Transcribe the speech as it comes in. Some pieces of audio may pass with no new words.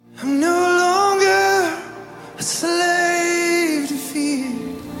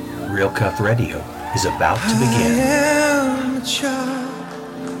Real Cuff Radio is about to begin. I am a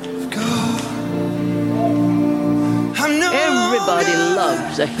child of God. I'm no Everybody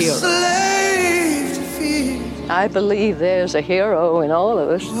loves a hero. slave to fear. I believe there's a hero in all of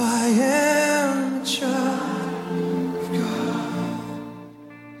us. I am a child of God.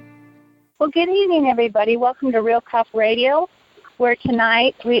 Well, good evening, everybody. Welcome to Real Cuff Radio, where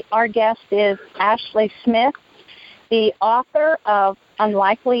tonight our guest is Ashley Smith, the author of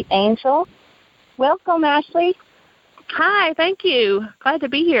Unlikely Angel. Welcome, Ashley. Hi, thank you. Glad to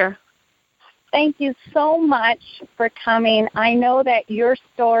be here. Thank you so much for coming. I know that your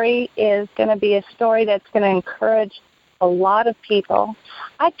story is going to be a story that's going to encourage a lot of people.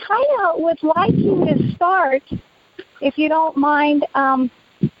 I kind of would like you to start, if you don't mind.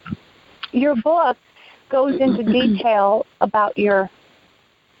 Your book goes into detail about your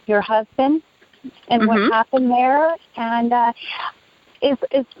husband and what happened there. And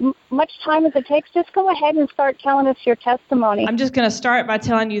as much time as it takes, just go ahead and start telling us your testimony. I'm just going to start by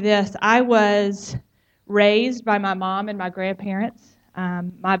telling you this. I was raised by my mom and my grandparents.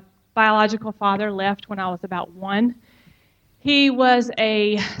 My biological father left when I was about 1. He was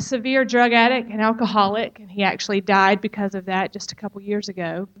a severe drug addict and alcoholic, and he actually died because of that just a couple years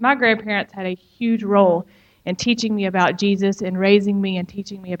ago. My grandparents had a huge role in teaching me about Jesus and raising me and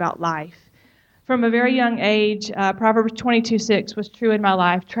teaching me about life. From a very young age, Proverbs 22:6 was true in my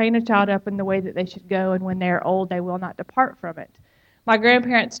life. Train a child up in the way that they should go, and when they are old, they will not depart from it. My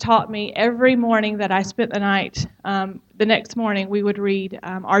grandparents taught me every morning that I spent the night. The next morning, we would read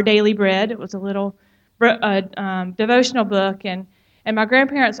Our Daily Bread. It was a little devotional book, and my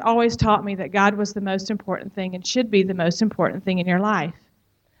grandparents always taught me that God was the most important thing and should be the most important thing in your life.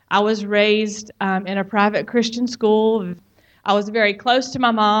 I was raised in a private Christian school. I was very close to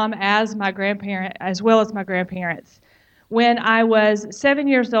my mom as well as my grandparents. When I was 7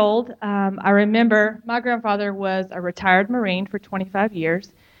 years old, I remember my grandfather was a retired Marine for 25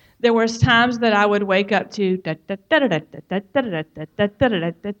 years. There was times that I would wake up to I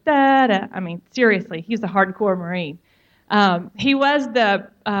mean, seriously, he's a hardcore Marine. He was the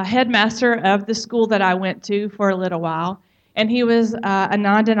headmaster of the school that I went to for a little while, and he was a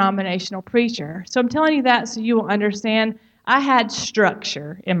non-denominational preacher. So I'm telling you that so you will understand I had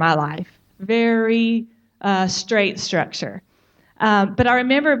structure in my life, very straight structure. But I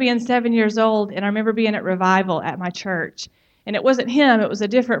remember being 7 years old, and I remember being at revival at my church. And it wasn't him, it was a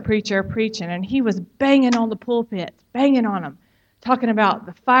different preacher preaching, and he was banging on the pulpit, banging on them, talking about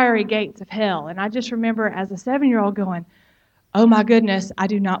the fiery gates of hell. And I just remember as a 7-year-old going, oh my goodness, I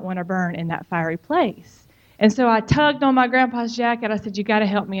do not want to burn in that fiery place. And so I tugged on my grandpa's jacket. I said, you got to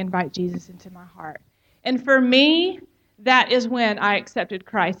help me invite Jesus into my heart. And for me, that is when I accepted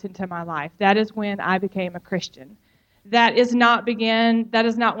Christ into my life. That is when I became a Christian. That is not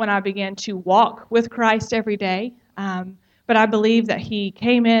when I began to walk with Christ every day. But I believe that he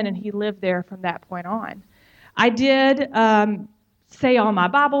came in and he lived there from that point on. I did say all my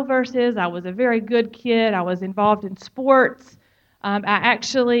Bible verses. I was a very good kid. I was involved in sports. I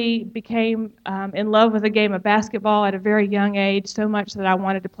actually became in love with the game of basketball at a very young age, so much that I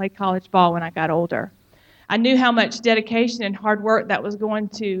wanted to play college ball when I got older. I knew how much dedication and hard work that was going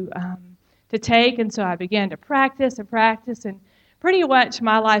to take, and so I began to practice, and pretty much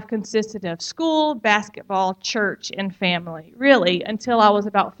my life consisted of school, basketball, church, and family, really, until I was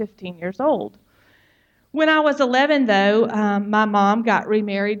about 15 years old. When I was 11, though, my mom got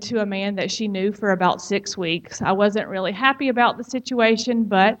remarried to a man that she knew for about 6 weeks. I wasn't really happy about the situation,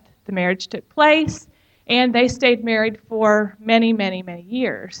 but the marriage took place, and they stayed married for many, many, many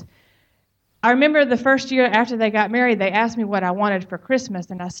years. I remember the first year after they got married, they asked me what I wanted for Christmas,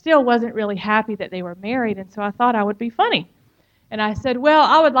 and I still wasn't really happy that they were married, and so I thought I would be funny. And I said, well,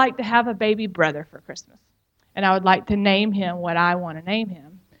 I would like to have a baby brother for Christmas, and I would like to name him what I want to name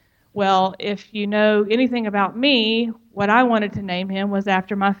him. Well, if you know anything about me, what I wanted to name him was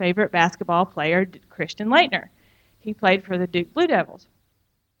after my favorite basketball player, Christian Laettner. He played for the Duke Blue Devils.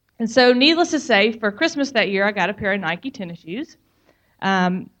 And so needless to say, for Christmas that year, I got a pair of Nike tennis shoes.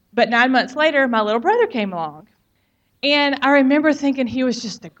 But 9 months later, my little brother came along. And I remember thinking he was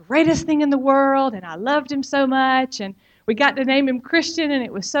just the greatest thing in the world, and I loved him so much, and we got to name him Christian, and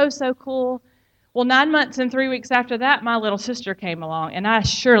it was so, so cool. Well, 9 months and 3 weeks after that, my little sister came along, and I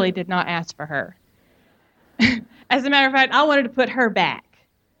surely did not ask for her. As a matter of fact, I wanted to put her back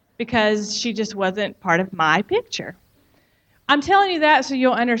because she just wasn't part of my picture. I'm telling you that so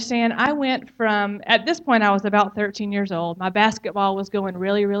you'll understand. I went from, at this point I was about 13 years old. My basketball was going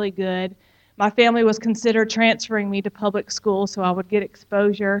really, really good. My family was considered transferring me to public school so I would get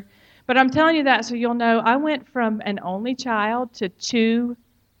exposure. But I'm telling you that so you'll know I went from an only child to 2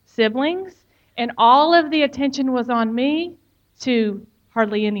 siblings, and all of the attention was on me, to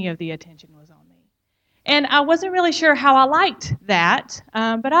hardly any of the attention was on me. And I wasn't really sure how I liked that,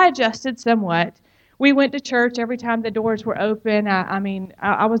 but I adjusted somewhat. We went to church every time the doors were open.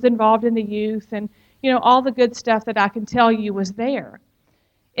 I was involved in the youth, and all the good stuff that I can tell you was there.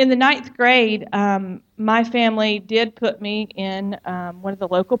 In the 9th grade, my family did put me in one of the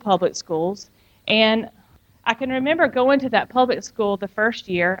local public schools, and I can remember going to that public school the first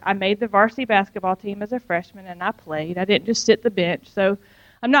year. I made the varsity basketball team as a freshman, and I played. I didn't just sit the bench, so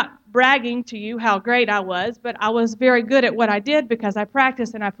I'm not bragging to you how great I was, but I was very good at what I did because I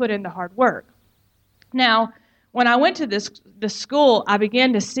practiced and I put in the hard work. Now, when I went to this school, I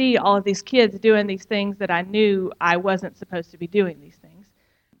began to see all of these kids doing these things that I knew I wasn't supposed to be doing these things.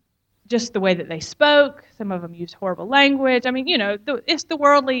 Just the way that they spoke. Some of them used horrible language. I mean, it's the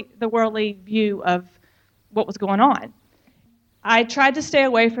worldly view of what was going on. I tried to stay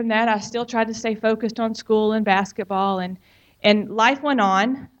away from that. I still tried to stay focused on school and basketball, and life went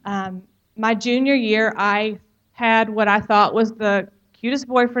on. My junior year, I had what I thought was the cutest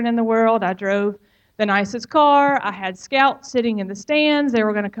boyfriend in the world. I drove the nicest car. I had scouts sitting in the stands. They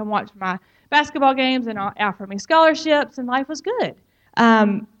were going to come watch my basketball games and offer me scholarships, and life was good.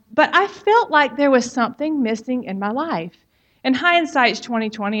 But I felt like there was something missing in my life. In hindsight's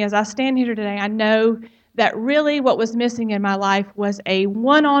 2020, as I stand here today, I know that really what was missing in my life was a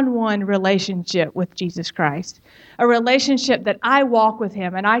one-on-one relationship with Jesus Christ, a relationship that I walk with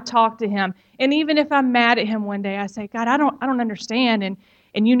him and I talk to him. And even if I'm mad at him one day, I say, God, I don't understand,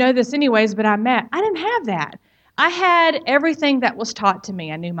 and you know this anyways, but I'm mad. I didn't have that. I had everything that was taught to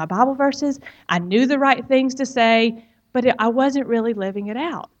me. I knew my Bible verses. I knew the right things to say, but I wasn't really living it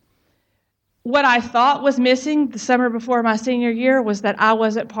out. What I thought was missing the summer before my senior year was that I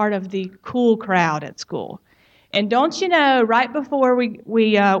wasn't part of the cool crowd at school. And don't you know, right before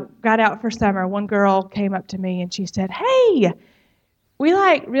we got out for summer, one girl came up to me and she said, hey, we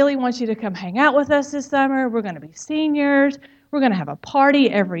really want you to come hang out with us this summer. We're going to be seniors. We're going to have a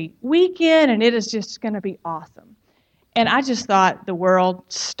party every weekend, and it is just going to be awesome. And I just thought the world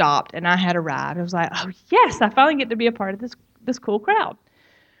stopped and I had arrived. I was like, oh, yes, I finally get to be a part of this cool crowd.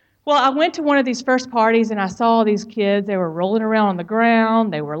 Well, I went to one of these first parties, and I saw these kids. They were rolling around on the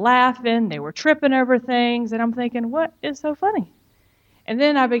ground. They were laughing. They were tripping over things. And I'm thinking, what is so funny? And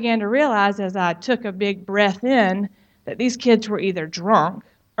then I began to realize as I took a big breath in that these kids were either drunk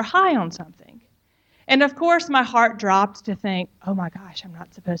or high on something. And, of course, my heart dropped to think, oh, my gosh, I'm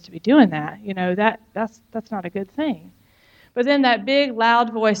not supposed to be doing that. That's not a good thing. But then that big,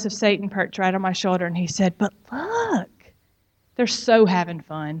 loud voice of Satan perked right on my shoulder, and he said, but look, they're so having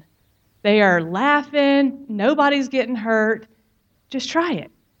fun. They are laughing. Nobody's getting hurt. Just try it.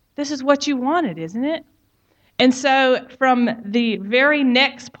 This is what you wanted, isn't it? And so from the very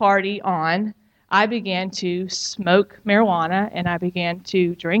next party on, I began to smoke marijuana, and I began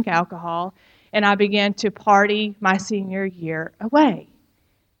to drink alcohol, and I began to party my senior year away.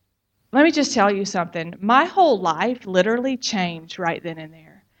 Let me just tell you something. My whole life literally changed right then and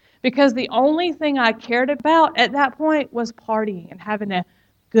there, because the only thing I cared about at that point was partying and having a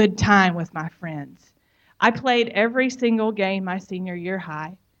good time with my friends. I played every single game my senior year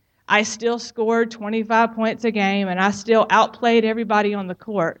high. I still scored 25 points a game, and I still outplayed everybody on the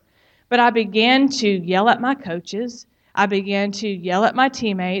court. But I began to yell at my coaches. I began to yell at my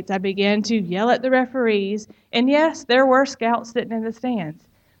teammates. I began to yell at the referees. And yes, there were scouts sitting in the stands.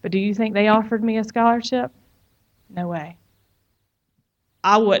 But do you think they offered me a scholarship? No way.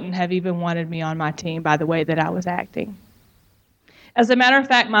 I wouldn't have even wanted me on my team by the way that I was acting. As a matter of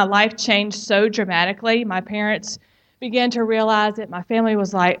fact, my life changed so dramatically. My parents began to realize it. My family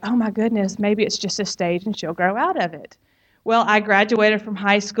was like, oh my goodness, maybe it's just a stage and she'll grow out of it. Well, I graduated from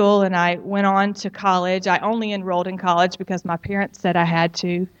high school and I went on to college. I only enrolled in college because my parents said I had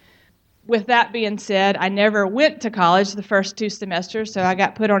to. With that being said, I never went to college the first 2 semesters, so I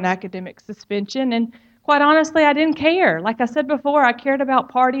got put on academic suspension. And quite honestly, I didn't care. Like I said before, I cared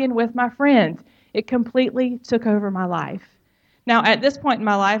about partying with my friends. It completely took over my life. Now, at this point in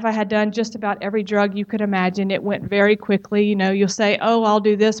my life, I had done just about every drug you could imagine. It went very quickly. You'll say, oh, I'll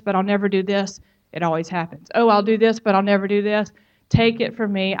do this, but I'll never do this. It always happens. Oh, I'll do this, but I'll never do this. Take it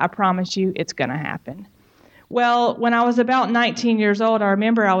from me. I promise you it's going to happen. Well, when I was about 19 years old, I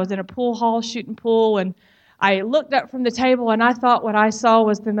remember I was in a pool hall shooting pool, and I looked up from the table, and I thought what I saw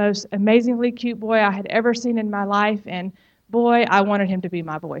was the most amazingly cute boy I had ever seen in my life, and boy, I wanted him to be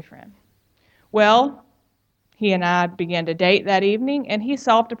my boyfriend. Well, he and I began to date that evening, and he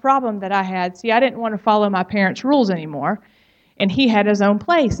solved a problem that I had. See, I didn't want to follow my parents' rules anymore, and he had his own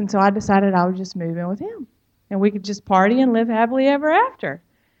place, and so I decided I would just move in with him, and we could just party and live happily ever after.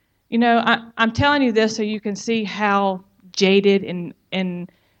 I'm telling you this so you can see how jaded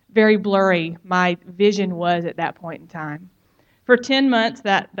and very blurry my vision was at that point in time. For 10 months,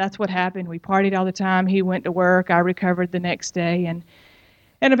 that's what happened. We partied all the time. He went to work. I recovered the next day. And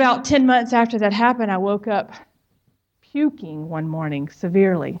about 10 months after that happened, I woke up puking one morning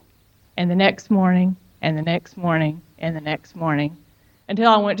severely. And the next morning, and the next morning, and the next morning, until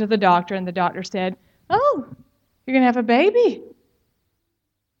I went to the doctor, and the doctor said, "Oh, you're going to have a baby."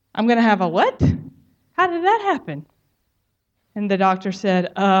 I'm going to have a what? How did that happen? And the doctor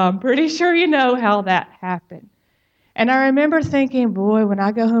said, I'm pretty sure you know how that happened. And I remember thinking, boy, when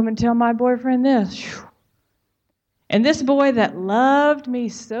I go home and tell my boyfriend this. Whew. And this boy that loved me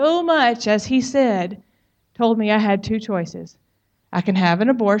so much, as he said, told me I had two choices. I can have an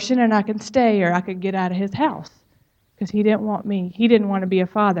abortion and I can stay, or I could get out of his house. Because he didn't want me. He didn't want to be a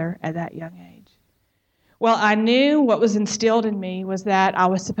father at that young age. Well, I knew what was instilled in me was that I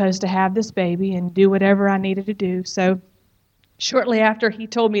was supposed to have this baby and do whatever I needed to do. So shortly after he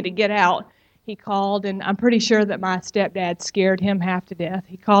told me to get out, he called, and I'm pretty sure that my stepdad scared him half to death.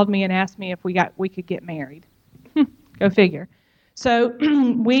 He called me and asked me if we could get married. Go figure. So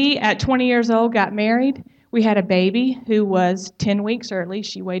we, at 20 years old, got married. We had a baby who was 10 weeks early.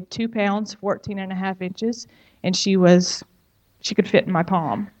 She weighed 2 pounds, 14 and a half inches, and she could fit in my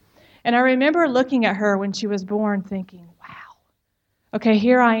palm. And I remember looking at her when she was born thinking, wow, okay,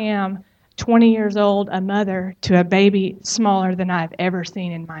 here I am, 20 years old, a mother to a baby smaller than I've ever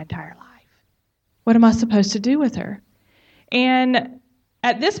seen in my entire life. What am I supposed to do with her? And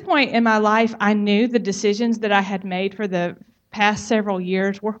at this point in my life, I knew the decisions that I had made for the past several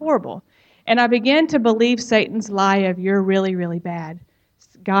years were horrible. And I began to believe Satan's lie of you're really, really bad.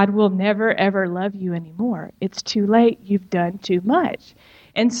 God will never, ever love you anymore. It's too late. You've done too much.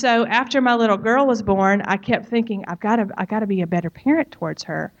 And so after my little girl was born, I kept thinking, I've got to be a better parent towards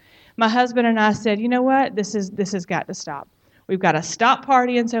her. My husband and I said, you know what? This has got to stop. We've got to stop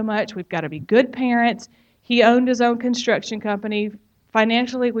partying so much. We've got to be good parents. He owned his own construction company.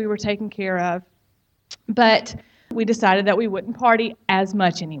 Financially, we were taken care of. But we decided that we wouldn't party as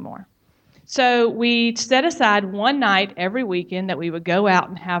much anymore. So we set aside one night every weekend that we would go out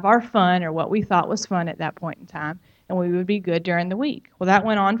and have our fun, or what we thought was fun at that point in time, and we would be good during the week. Well, that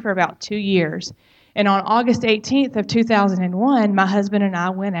went on for about 2 years. And on August 18th of 2001, my husband and I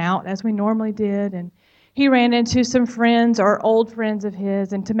went out as we normally did, and he ran into some friends or old friends of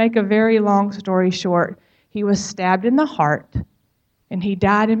his, and to make a very long story short, he was stabbed in the heart, and he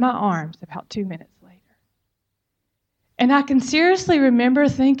died in my arms about 2 minutes later. And I can seriously remember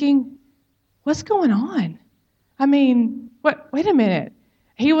thinking, what's going on? I mean, wait a minute.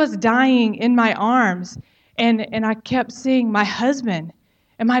 He was dying in my arms, and I kept seeing my husband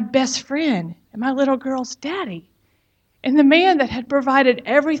and my best friend and my little girl's daddy and the man that had provided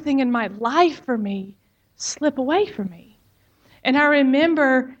everything in my life for me slip away from me. And I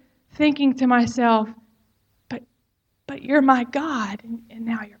remember thinking to myself, but you're my God, and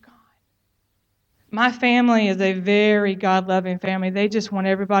now you're gone. My family is a very God-loving family. They just want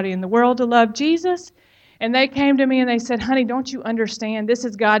everybody in the world to love Jesus. And they came to me and they said, honey, don't you understand? This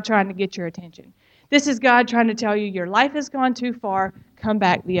is God trying to get your attention. This is God trying to tell you your life has gone too far. Come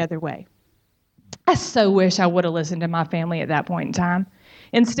back the other way. I so wish I would have listened to my family at that point in time.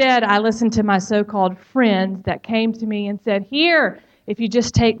 Instead, I listened to my so-called friends that came to me and said, here, if you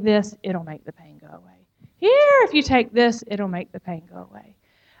just take this, it'll make the pain go away. Here, if you take this, it'll make the pain go away.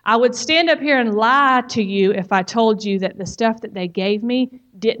 I would stand up here and lie to you if I told you that the stuff that they gave me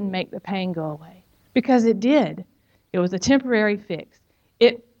didn't make the pain go away. Because it did. It was a temporary fix.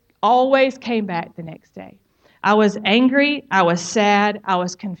 It always came back the next day. I was angry. I was sad. I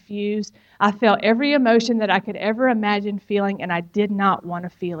was confused. I felt every emotion that I could ever imagine feeling, and I did not want to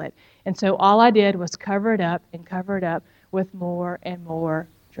feel it. And so all I did was cover it up with more and more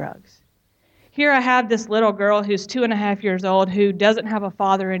drugs. Here I have this little girl who's 2.5 years old who doesn't have a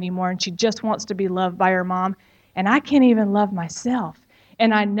father anymore, and she just wants to be loved by her mom, and I can't even love myself.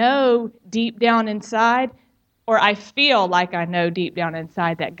 And I know deep down inside, or I feel like I know deep down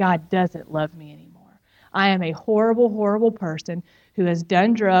inside, that God doesn't love me anymore. I am a horrible, horrible person who has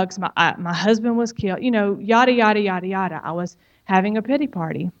done drugs. My husband was killed, yada, yada, yada, yada. I was having a pity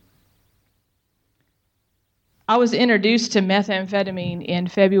party. I was introduced to methamphetamine in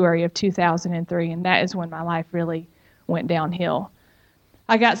February of 2003, and that is when my life really went downhill.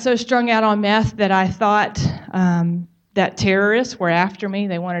 I got so strung out on meth that I thought that terrorists were after me.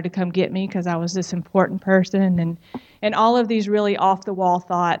 They wanted to come get me because I was this important person, and all of these really off-the-wall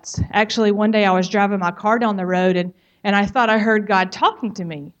thoughts. Actually, one day I was driving my car down the road, and I thought I heard God talking to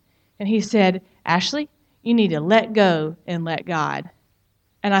me. And he said, Ashley, you need to let go and let God.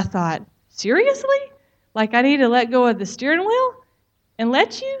 And I thought, seriously? Like I need to let go of the steering wheel and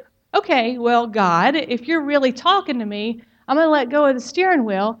let you? Okay, well, God, if you're really talking to me, I'm going to let go of the steering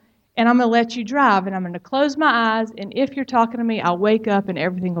wheel and I'm going to let you drive and I'm going to close my eyes, and if you're talking to me, I'll wake up and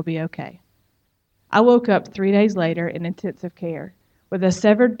everything will be okay. I woke up 3 days later in intensive care with a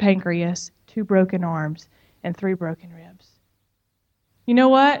severed pancreas, 2 broken arms, and 3 broken ribs. You know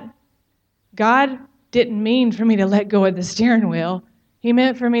what? God didn't mean for me to let go of the steering wheel. He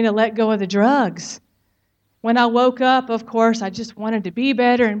meant for me to let go of the drugs. When I woke up, of course, I just wanted to be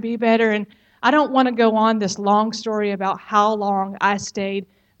better, and I don't want to go on this long story about how long I stayed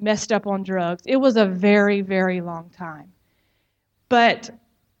messed up on drugs. It was a very, very long time. But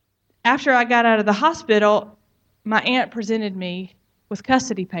after I got out of the hospital, my aunt presented me with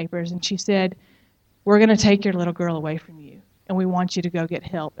custody papers, and she said, we're going to take your little girl away from you, and we want you to go get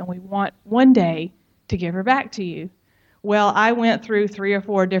help, and we want one day to give her back to you. Well, I went through 3 or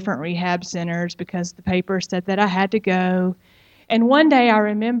 4 different rehab centers because the paper said that I had to go. And one day I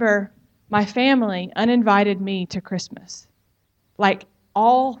remember my family uninvited me to Christmas. Like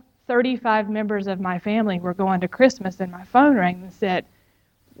all 35 members of my family were going to Christmas, and my phone rang and said,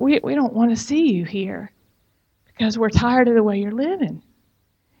 we don't want to see you here because we're tired of the way you're living.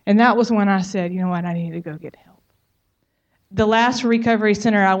 And that was when I said, you know what, I need to go get help. The last recovery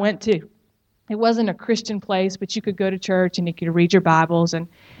center I went to, it wasn't a Christian place, but you could go to church and you could read your Bibles. And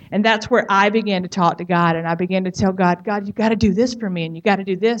that's where I began to talk to God. And I began to tell God, you got to do this for me, and you got to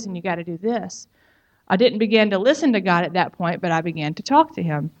do this, and you got to do this. I didn't begin to listen to God at that point, but I began to talk to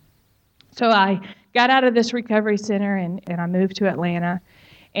him. So I got out of this recovery center and I moved to Atlanta.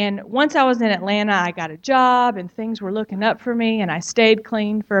 And once I was in Atlanta, I got a job and things were looking up for me, and I stayed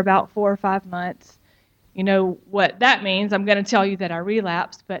clean for about 4 or 5 months. You know what that means. I'm going to tell you that I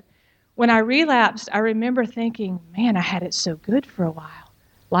relapsed, but when I relapsed, I remember thinking, man, I had it so good for a while.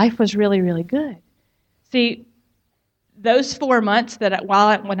 Life was really, really good. See, those 4 months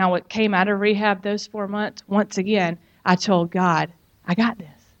when I came out of rehab, those 4 months, once again, I told God, I got this.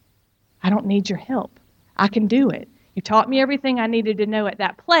 I don't need your help. I can do it. You taught me everything I needed to know at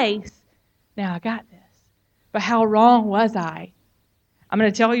that place. Now I got this. But how wrong was I? I'm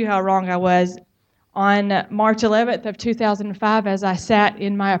going to tell you how wrong I was. On March 11th of 2005, as I sat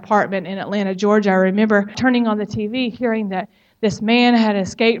in my apartment in Atlanta, Georgia, I remember turning on the TV, hearing that this man had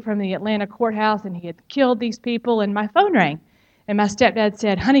escaped from the Atlanta courthouse and he had killed these people, and my phone rang. And my stepdad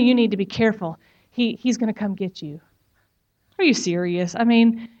said, honey, you need to be careful. He's going to come get you. Are you serious? I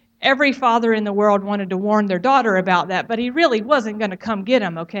mean, every father in the world wanted to warn their daughter about that, but he really wasn't going to come get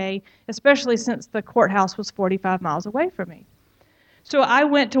him, okay? Especially since the courthouse was 45 miles away from me. So I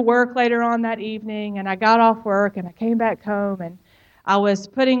went to work later on that evening, and I got off work, and I came back home, and I was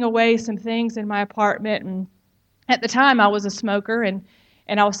putting away some things in my apartment, and at the time I was a smoker, and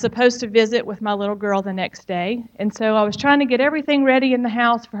I was supposed to visit with my little girl the next day, and so I was trying to get everything ready in the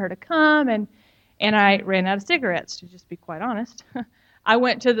house for her to come, and I ran out of cigarettes, to just be quite honest. I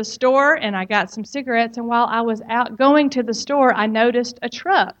went to the store, and I got some cigarettes, and while I was out going to the store, I noticed a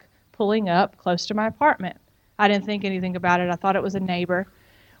truck pulling up close to my apartment. I didn't think anything about it. I thought it was a neighbor.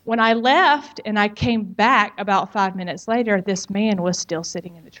 When I left and I came back about 5 minutes later, this man was still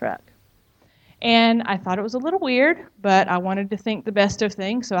sitting in the truck. And I thought it was a little weird, but I wanted to think the best of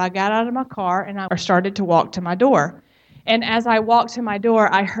things, so I got out of my car and I started to walk to my door. And as I walked to my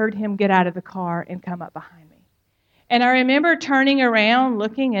door, I heard him get out of the car and come up behind me. And I remember turning around,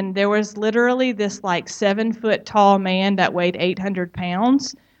 looking, and there was literally this 7-foot tall man that weighed 800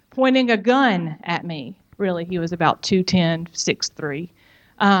 pounds pointing a gun at me. Really, he was about 2'10",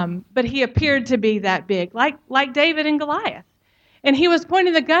 6'3". But he appeared to be that big, like David and Goliath. And he was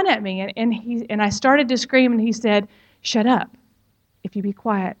pointing the gun at me, and I started to scream, and he said, shut up. If you be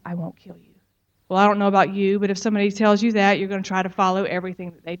quiet, I won't kill you. Well, I don't know about you, but if somebody tells you that, you're going to try to follow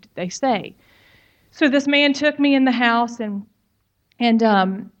everything that they say. So this man took me in the house, and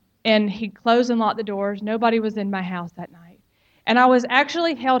he closed and locked the doors. Nobody was in my house that night. And I was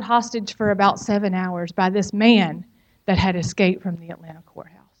actually held hostage for about 7 hours by this man that had escaped from the Atlanta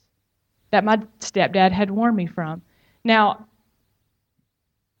courthouse that my stepdad had warned me from. Now,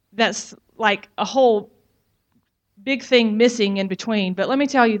 that's like a whole big thing missing in between. But let me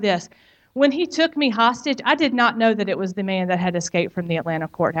tell you this. When he took me hostage, I did not know that it was the man that had escaped from the Atlanta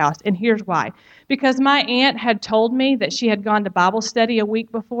courthouse. And here's why. Because my aunt had told me that she had gone to Bible study a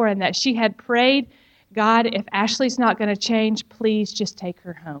week before and that she had prayed, God, if Ashley's not going to change, please just take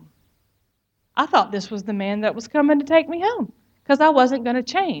her home. I thought this was the man that was coming to take me home because I wasn't going to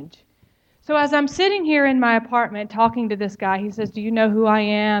change. So as I'm sitting here in my apartment talking to this guy, he says, do you know who I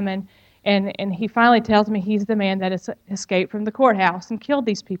am? And And he finally tells me he's the man that has escaped from the courthouse and killed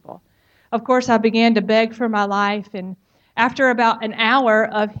these people. Of course, I began to beg for my life, and after about an hour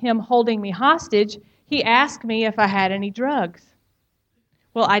of him holding me hostage, he asked me if I had any drugs.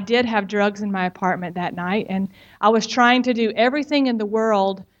 Well, I did have drugs in my apartment that night, and I was trying to do everything in the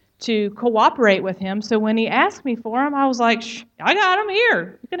world to cooperate with him. So when he asked me for them, I was like, I got them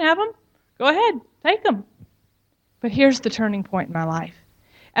here. You can have them. Go ahead, take them. But here's the turning point in my life.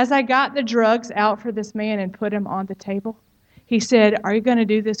 As I got the drugs out for this man and put him on the table, he said, are you going to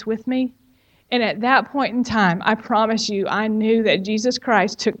do this with me? And at that point in time, I promise you, I knew that Jesus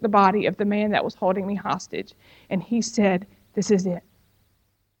Christ took the body of the man that was holding me hostage. And he said, this is it.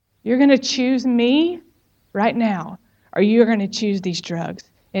 You're going to choose me right now, or you're going to choose these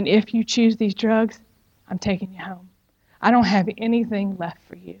drugs. And if you choose these drugs, I'm taking you home. I don't have anything left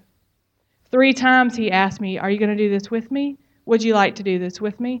for you. 3 times he asked me, are you going to do this with me? Would you like to do this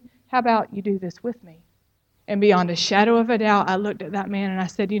with me? How about you do this with me? And beyond a shadow of a doubt, I looked at that man and I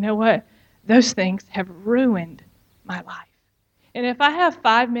said, you know what? Those things have ruined my life. And if I have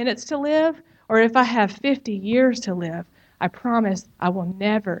 5 minutes to live, or if I have 50 years to live, I promise I will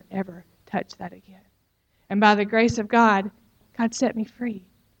never, ever touch that again. And by the grace of God, God set me free.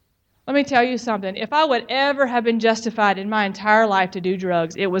 Let me tell you something. If I would ever have been justified in my entire life to do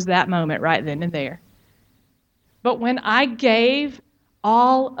drugs, it was that moment right then and there. But when I gave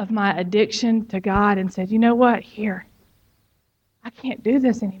all of my addiction to God and said, you know what, here, I can't do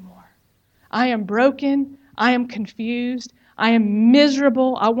this anymore. I am broken. I am confused. I am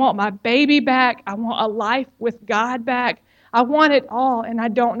miserable. I want my baby back. I want a life with God back. I want it all, and I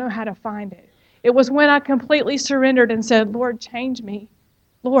don't know how to find it. It was when I completely surrendered and said, Lord, change me.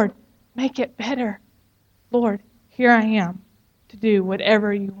 Lord, make it better. Lord, here I am to do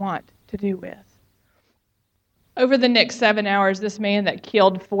whatever you want to do with. Over the next 7 hours, this man that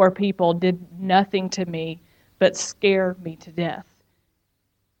killed 4 people did nothing to me but scare me to death.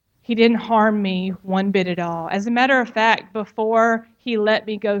 He didn't harm me one bit at all. As a matter of fact, before he let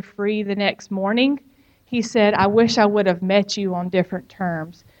me go free the next morning, he said, I wish I would have met you on different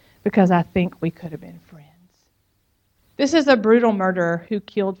terms because I think we could have been friends. This is a brutal murderer who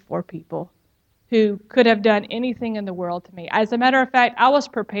killed 4 people, who could have done anything in the world to me. As a matter of fact, I was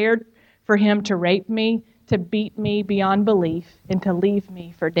prepared for him to rape me, to beat me beyond belief, and to leave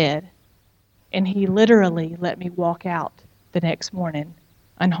me for dead. And he literally let me walk out the next morning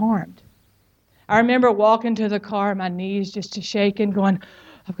unharmed. I remember walking to the car, my knees just shaking, going,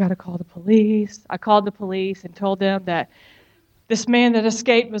 I've got to call the police. I called the police and told them that this man that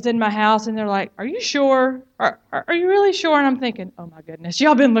escaped was in my house, and they're like, are you sure? Are you really sure? And I'm thinking, oh my goodness,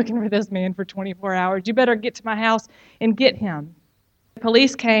 y'all been looking for this man for 24 hours. You better get to my house and get him. The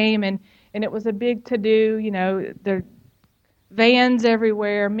police came, and it was a big to-do, you know, there vans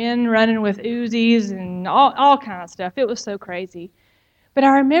everywhere, men running with Uzis and all kind of stuff. It was so crazy. But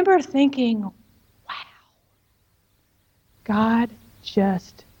I remember thinking, wow, God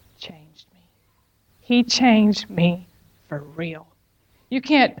just changed me. He changed me for real. I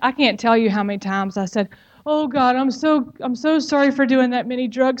can't tell you how many times I said, oh God, I'm so sorry for doing that many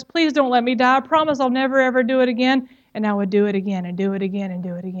drugs. Please don't let me die. I promise I'll never ever do it again. And I would do it again and do it again and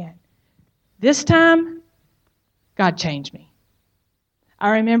do it again. This time, God changed me. I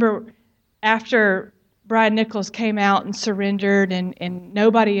remember after Brian Nichols came out and surrendered and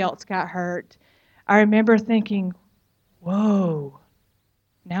nobody else got hurt, I remember thinking, whoa,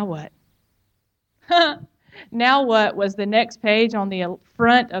 now what? Now what was the next page on the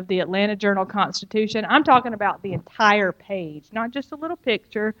front of the Atlanta Journal-Constitution? I'm talking about the entire page, not just a little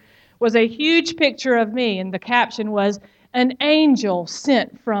picture, was a huge picture of me, and the caption was, an angel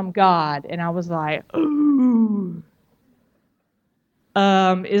sent from God. And I was like, ooh.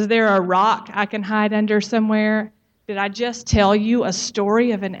 Is there a rock I can hide under somewhere? Did I just tell you a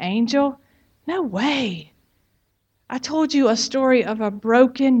story of an angel? No way. I told you a story of a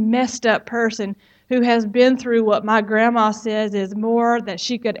broken, messed up person who has been through what my grandma says is more than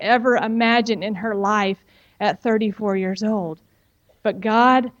she could ever imagine in her life at 34 years old. But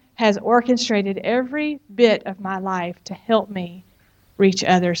God has orchestrated every bit of my life to help me reach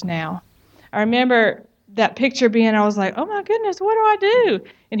others now. I remember that picture being, I was like, oh my goodness, what do I do?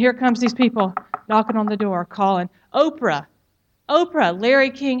 And here comes these people knocking on the door, calling, Oprah, Larry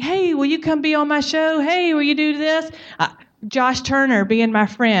King, hey, will you come be on my show? Hey, will you do this? Josh Turner being my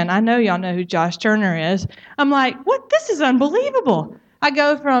friend. I know y'all know who Josh Turner is. I'm like, what? This is unbelievable. I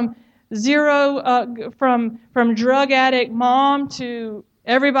go from from drug addict mom to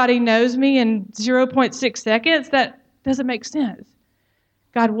everybody knows me in 0.6 seconds. That doesn't make sense.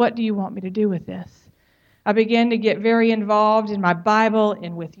 God, what do you want me to do with this? I began to get very involved in my Bible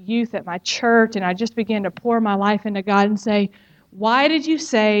and with youth at my church, and I just began to pour my life into God and say, why did you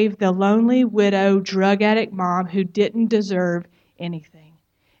save the lonely widow, drug addict mom who didn't deserve anything?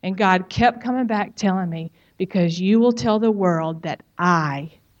 And God kept coming back telling me, because you will tell the world that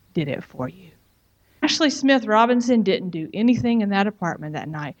I did it for you. Ashley Smith Robinson didn't do anything in that apartment that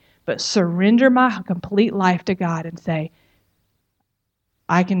night but surrender my complete life to God and say,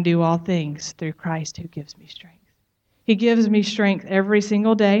 I can do all things through Christ who gives me strength. He gives me strength every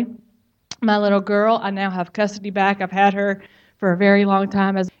single day. My little girl, I now have custody back. I've had her for a very long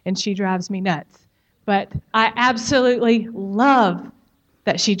time, and she drives me nuts. But I absolutely love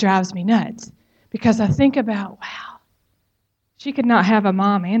that she drives me nuts because I think about, wow, she could not have a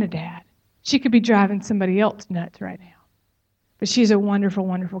mom and a dad. She could be driving somebody else nuts right now. But she's a wonderful,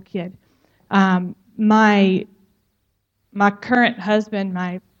 wonderful kid. My current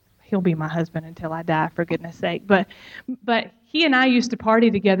husband, he'll be my husband until I die, for goodness sake. But he and I used to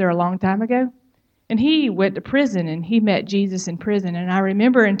party together a long time ago. And he went to prison, and he met Jesus in prison. And I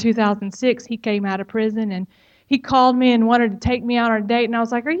remember in 2006, he came out of prison, and he called me and wanted to take me out on a date. And I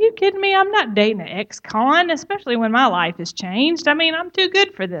was like, are you kidding me? I'm not dating an ex-con, especially when my life has changed. I mean, I'm too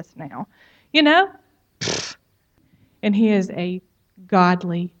good for this now, you know? And he is a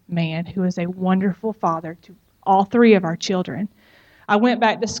godly man who is a wonderful father to all three of our children. I went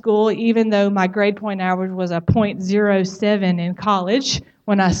back to school even though my grade point average was a .07 in college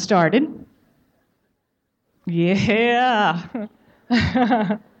when I started. Yeah.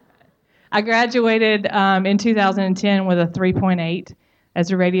 I graduated in 2010 with a 3.8 as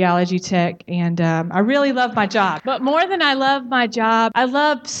a radiology tech, and I really love my job. But more than I love my job, I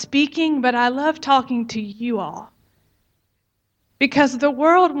love speaking, but I love talking to you all. Because the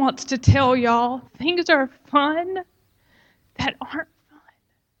world wants to tell y'all things are fun that aren't fun.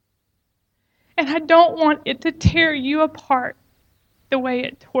 And I don't want it to tear you apart the way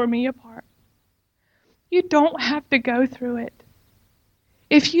it tore me apart. You don't have to go through it.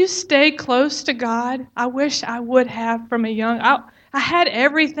 If you stay close to God, I wish I would have from a young... I had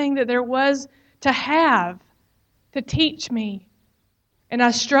everything that there was to have to teach me. And I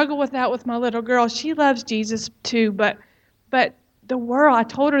struggle with that with my little girl. She loves Jesus too, but the world, I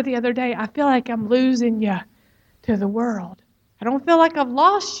told her the other day, I feel like I'm losing you to the world. I don't feel like I've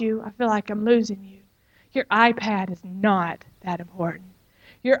lost you. I feel like I'm losing you. Your iPad is not that important.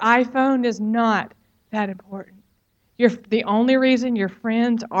 Your iPhone is not that important. The only reason your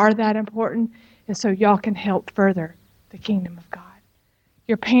friends are that important is so y'all can help further the kingdom of God.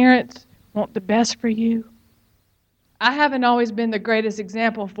 Your parents want the best for you. I haven't always been the greatest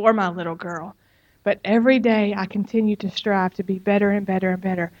example for my little girl, but every day I continue to strive to be better and better and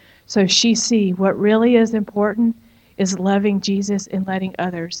better so she see what really is important is loving Jesus and letting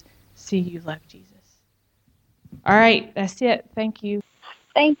others see you love Jesus. All right, that's it. Thank you.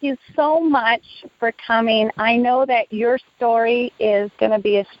 Thank you so much for coming. I know that your story is going to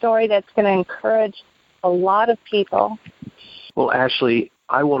be a story that's going to encourage a lot of people. Well, Ashley,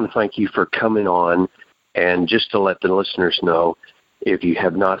 I want to thank you for coming on. And just to let the listeners know, if you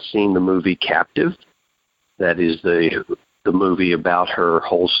have not seen the movie Captive, that is the movie about her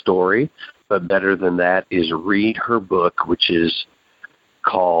whole story. But better than that is read her book, which is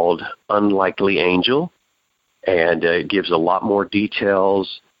called Unlikely Angel. And it gives a lot more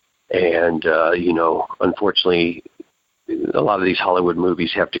details. And, unfortunately, a lot of these Hollywood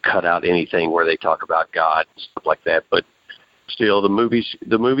movies have to cut out anything where they talk about God and stuff like that. But still, the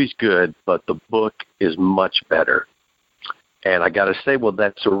movie's good, but the book is much better. And I got to say, well,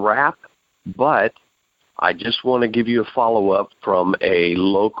 that's a wrap. But I just want to give you a follow-up from a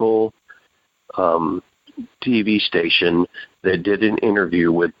local TV station that did an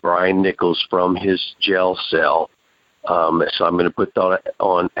interview with Brian Nichols from his jail cell. So I'm going to put that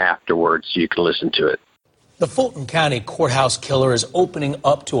on afterwards so you can listen to it. The Fulton County courthouse killer is opening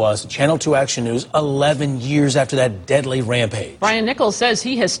up to us, Channel 2 Action News, 11 years after that deadly rampage. Brian Nichols says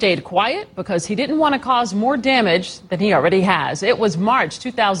he has stayed quiet because he didn't want to cause more damage than he already has. It was March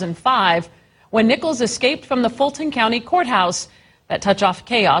 2005 when Nichols escaped from the Fulton County courthouse. That touched off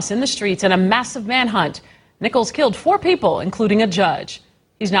chaos in the streets and a massive manhunt. Nichols killed 4 people, including a judge.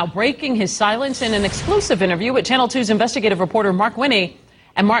 He's now breaking his silence in an exclusive interview with Channel 2's investigative reporter Mark Winnie.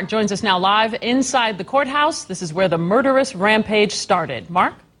 And Mark joins us now live inside the courthouse. This is where the murderous rampage started.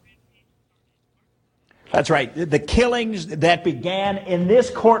 Mark? That's right. The killings that began in this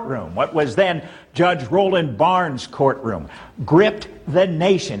courtroom, what was then Judge Roland Barnes' courtroom, gripped the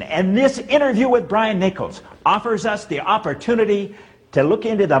nation. And this interview with Brian Nichols offers us the opportunity to look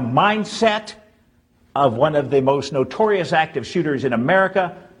into the mindset of one of the most notorious active shooters in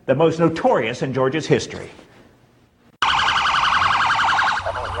America, the most notorious in Georgia's history.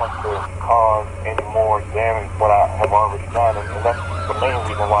 I don't want to cause any more damage than what I have already done, and that's the main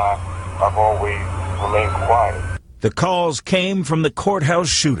reason why I've always remained quiet. The calls came from the courthouse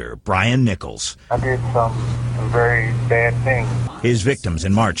shooter, Brian Nichols. I did some very bad things. His victims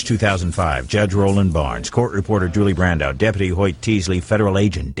in March 2005, Judge Roland Barnes, court reporter Julie Brandau, Deputy Hoyt Teasley, federal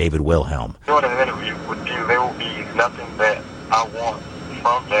agent David Wilhelm. Doing an interview with you, there will be nothing that I want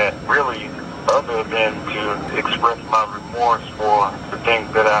from that, really, other than to express my remorse for the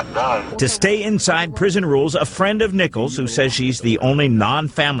things that I've done. To stay inside prison rules, a friend of Nichols, who says she's the only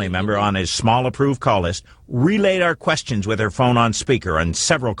non-family member on his small approved call list, relayed our questions with her phone on speaker on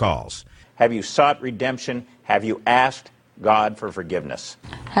several calls. Have you sought redemption? Have you asked God for forgiveness?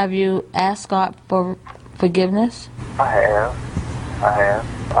 Have you asked God for forgiveness? I have.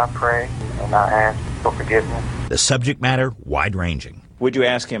 I pray and I ask for forgiveness. The subject matter, wide-ranging. Would you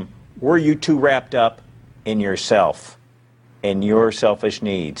ask him, were you too wrapped up in yourself, in your selfish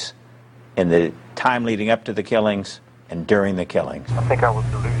needs, in the time leading up to the killings and during the killings? I think I was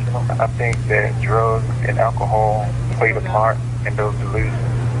delusional. I think that drugs and alcohol played a part in those delusions.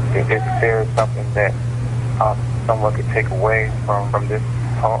 If there is something that someone could take away from this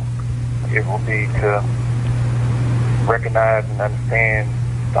talk, it will be to recognize and understand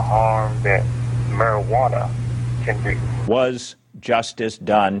the harm that marijuana can do. Was justice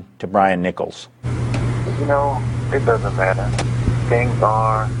done to Brian Nichols? You know, it doesn't matter. Things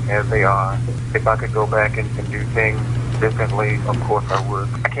are as they are. If I could go back and do things differently, of course I would.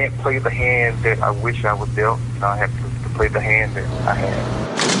 I can't play the hand that I wish I was dealt. You know, I have to play the hand that I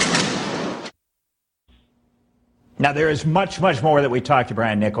have. Now, there is much, much more that we talked to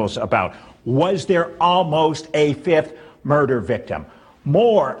Brian Nichols about. Was there almost a fifth murder victim?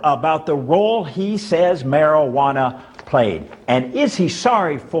 More about the role he says marijuana played. And is he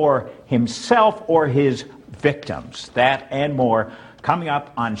sorry for himself or his victims? That and more coming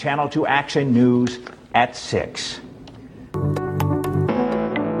up on Channel 2 Action News at 6.